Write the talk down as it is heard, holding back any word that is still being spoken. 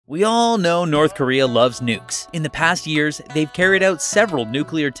We all know North Korea loves nukes. In the past years, they've carried out several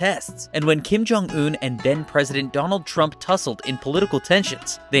nuclear tests, and when Kim Jong-un and then President Donald Trump tussled in political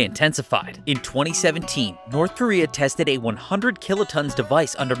tensions, they intensified. In 2017, North Korea tested a 100 kilotons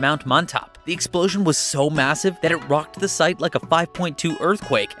device under Mount Mantap. The explosion was so massive that it rocked the site like a 5.2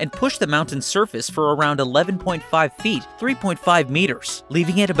 earthquake and pushed the mountain's surface for around 11.5 feet, 3.5 meters,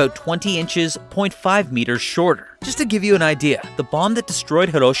 leaving it about 20 inches, 0.5 meters shorter. Just to give you an idea, the bomb that destroyed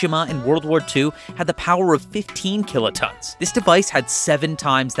Hiroshima in World War II had the power of 15 kilotons. This device had 7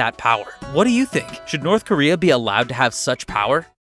 times that power. What do you think? Should North Korea be allowed to have such power?